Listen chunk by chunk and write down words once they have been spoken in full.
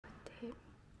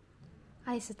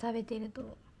アイス食べてる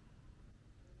と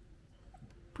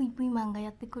ぷいぷいマンがや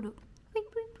ってくる。ぷい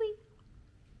ぷいぷい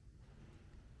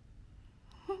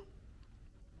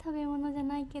食べ物じゃ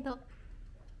ないけど。こ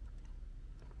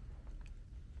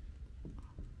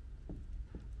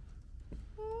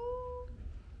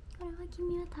れは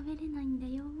君は食べれないんだ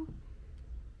よ。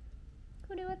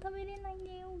これは食べれないん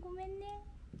だよ。ごめんね。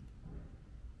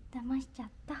騙しちゃっ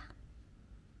た。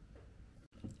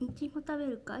いちご食べ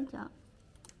るか？じゃあ。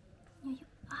よいしょ。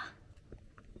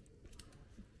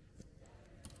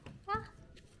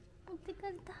持ってか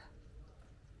れた。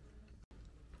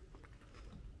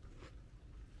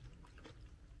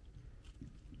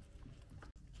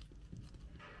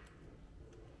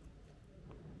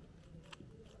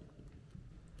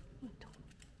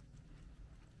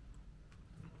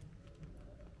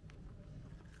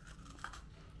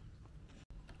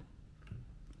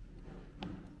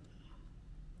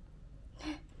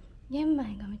玄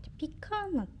米がめっちゃピカー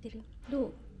ンなってる。ど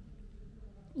う？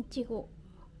いちご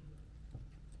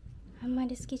あんま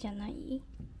り好きじゃない？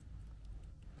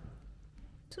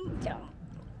つむちゃん、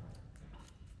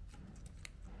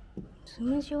つ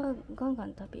むじはガンガ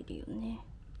ン食べるよね。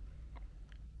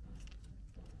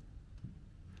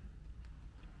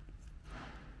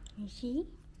おいしい？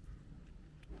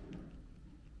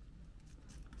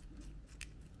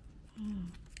う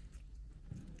ん、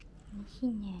おいしい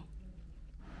ね。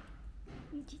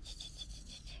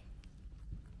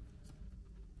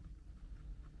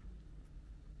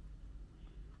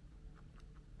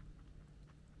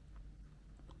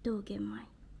どう？玄米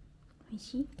おい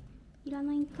しい？いら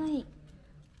ないんかい。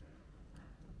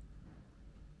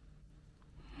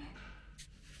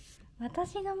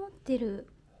私が持ってる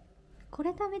こ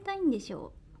れ食べたいんでし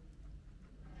ょ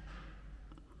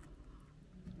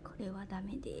う。これはダ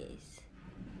メです。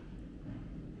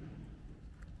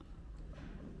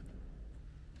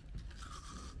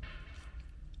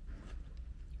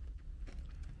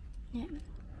ね、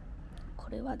こ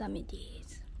れはダメで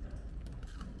す。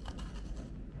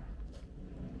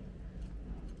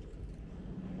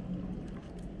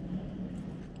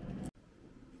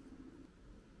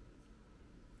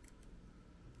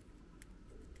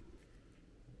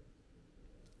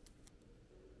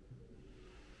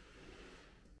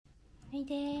おい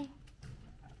で。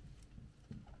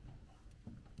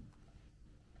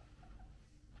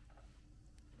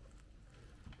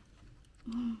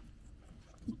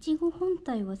いちご本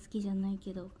体は好きじゃない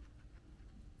けど、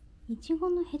いちご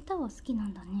のヘタは好きな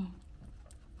んだね。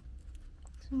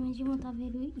つむじも食べ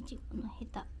るいちごのヘ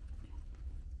タ。